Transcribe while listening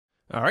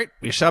All right,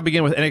 we shall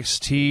begin with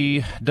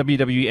NXT,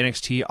 WWE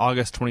NXT,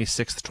 August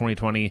 26th,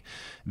 2020.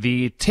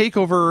 The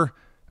TakeOver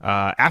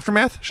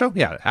Aftermath show?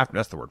 Yeah,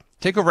 that's the word.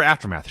 TakeOver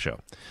Aftermath show.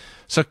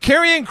 So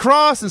Karrion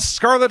Kross and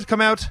Scarlett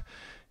come out.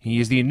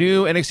 He's the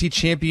new NXT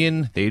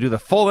champion. They do the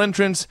full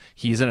entrance.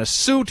 He's in a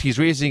suit. He's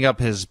raising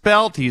up his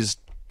belt. He's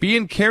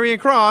being Karrion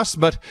Kross,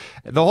 but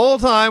the whole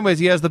time, as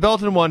he has the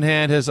belt in one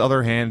hand, his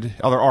other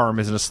arm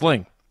is in a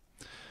sling.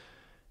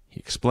 He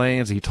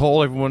explains he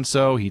told everyone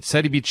so. He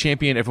said he'd be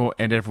champion,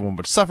 everyone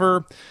would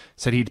suffer.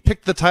 Said he'd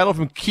picked the title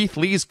from Keith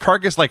Lee's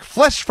carcass like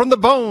flesh from the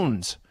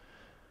bones.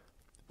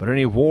 But in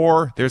a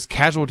war, there's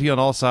casualty on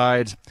all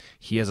sides.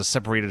 He has a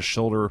separated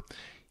shoulder.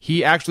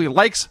 He actually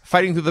likes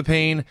fighting through the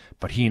pain,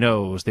 but he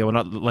knows they will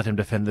not let him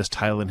defend this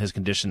title in his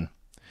condition.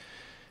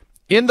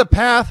 In the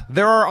path,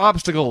 there are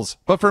obstacles,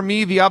 but for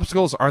me, the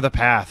obstacles are the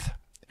path.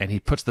 And he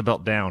puts the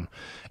belt down.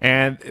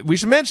 And we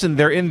should mention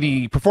they're in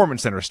the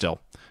Performance Center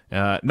still.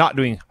 Not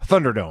doing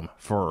Thunderdome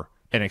for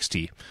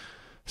NXT.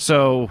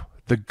 So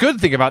the good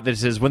thing about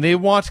this is when they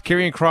want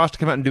Karrion Kross to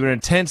come out and do an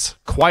intense,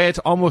 quiet,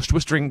 almost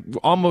whispering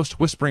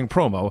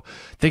promo,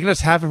 they can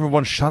just have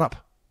everyone shut up.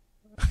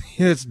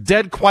 It's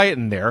dead quiet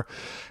in there.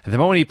 And the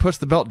moment he puts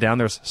the belt down,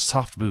 there's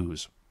soft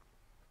boos.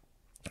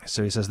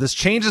 So he says, this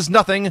changes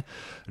nothing.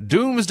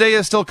 Doomsday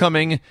is still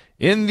coming.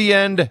 In the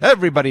end,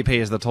 everybody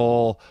pays the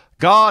toll.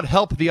 God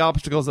help the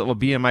obstacles that will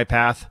be in my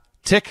path.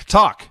 Tick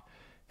tock.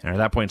 And at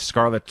that point,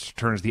 Scarlett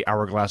turns the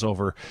hourglass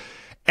over,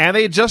 and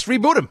they just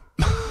reboot him.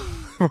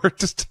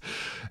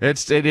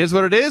 It is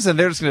what it is, and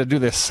they're just going to do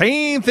the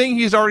same thing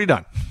he's already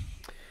done.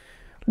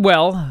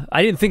 Well,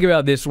 I didn't think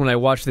about this when I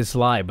watched this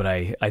live, but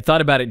I thought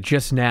about it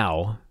just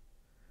now.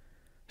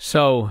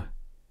 So,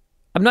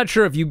 I'm not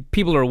sure if you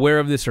people are aware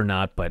of this or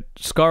not, but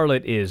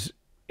Scarlett is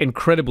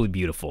incredibly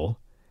beautiful,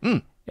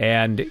 and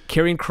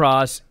Karrion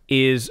Kross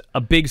is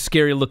a big,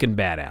 scary-looking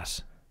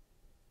badass.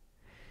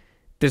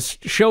 This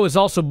show is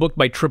also booked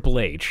by Triple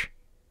H,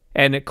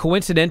 and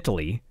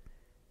coincidentally,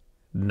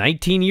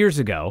 19 years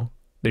ago,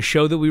 the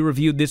show that we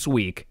reviewed this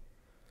week,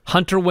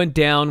 Hunter went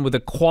down with a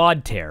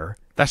quad tear.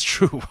 That's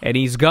true. And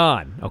he's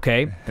gone,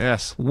 okay?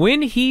 Yes.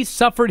 When he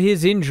suffered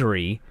his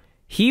injury,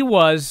 he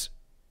was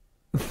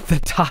the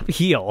top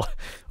heel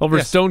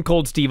over Stone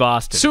Cold Steve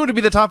Austin. Soon to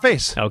be the top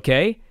face.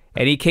 Okay?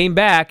 And he came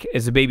back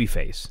as a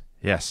babyface.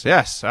 Yes,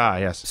 yes,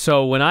 yes.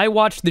 So when I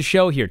watched the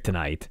show here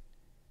tonight,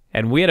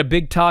 and we had a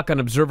big talk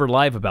on Observer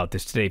Live about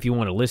this today, if you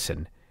want to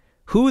listen.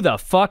 Who the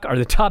fuck are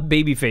the top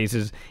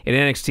babyfaces in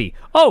NXT?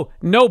 Oh,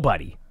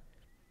 nobody.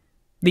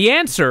 The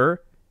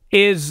answer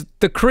is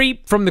the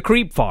creep from the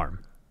creep farm.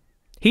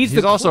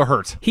 He's also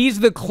hurt. He's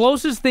the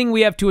closest thing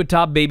we have to a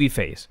top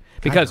babyface.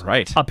 Because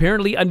right.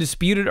 Apparently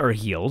Undisputed are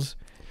heels.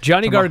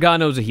 Johnny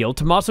Gargano's a heel.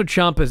 Tommaso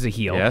Ciampa's a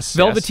heel. Yes,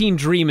 Velveteen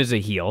Dream is a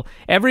heel.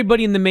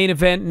 Everybody in the main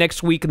event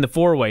next week in the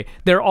four-way,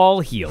 they're all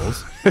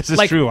heels. This is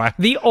true.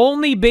 The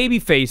only baby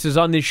faces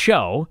on this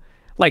show,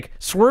 like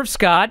Swerve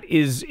Scott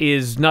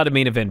is not a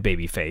main event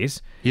baby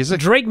face.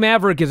 Drake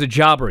Maverick is a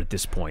jobber at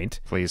this point.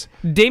 Please.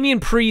 Damian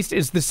Priest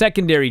is the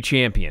secondary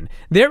champion.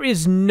 There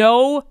is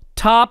no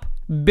top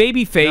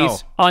baby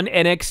face on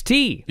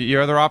NXT.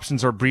 Your other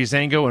options are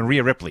Breezango and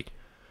Rhea Ripley.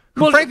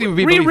 Well,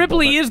 Rhea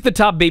Ripley is the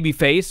top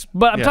babyface,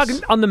 but I'm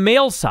talking on the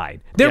male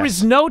side. There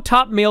is no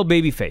top male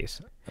babyface.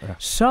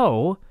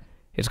 So,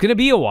 it's going to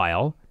be a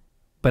while,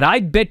 but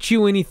I'd bet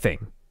you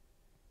anything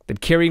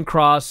that Karrion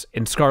Kross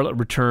and Scarlett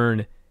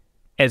return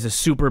as a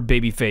super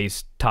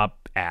babyface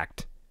top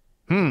act.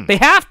 They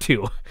have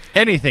to.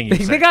 Anything you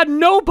say. They got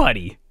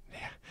nobody.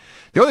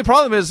 The only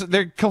problem is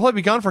they're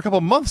completely gone for a couple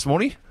of months,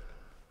 won't he?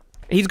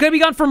 He's going to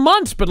be gone for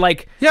months, but when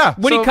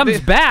he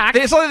comes back...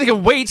 It's not like they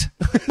can wait.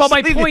 Well,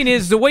 my point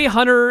is, the way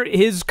Hunter,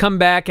 his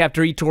comeback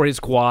after he tore his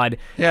quad,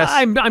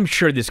 I'm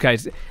sure this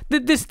guy's...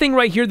 This thing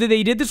right here that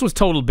they did, this was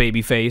total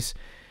babyface.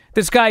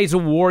 This guy is a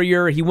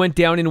warrior. He went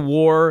down in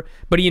war,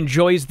 but he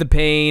enjoys the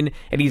pain,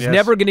 and he's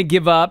never going to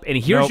give up, and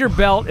here's your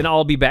belt, and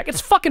I'll be back.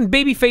 It's fucking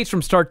babyface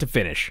from start to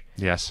finish.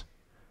 Yes.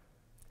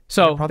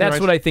 So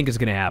that's what I think is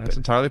going to happen. That's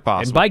entirely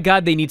possible. And by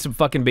God, they need some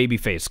fucking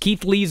babyface.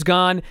 Keith Lee's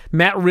gone.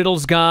 Matt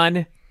Riddle's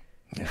gone.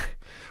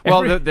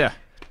 Well,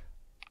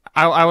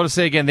 I want to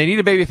say again, they need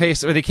a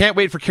babyface, or they can't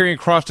wait for Karrion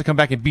Kross to come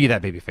back and be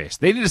that babyface.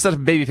 They need to set up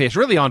a babyface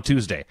really on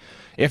Tuesday.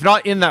 If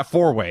not in that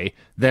four-way,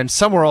 then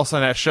somewhere else on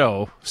that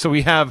show, so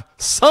we have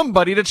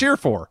somebody to cheer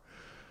for.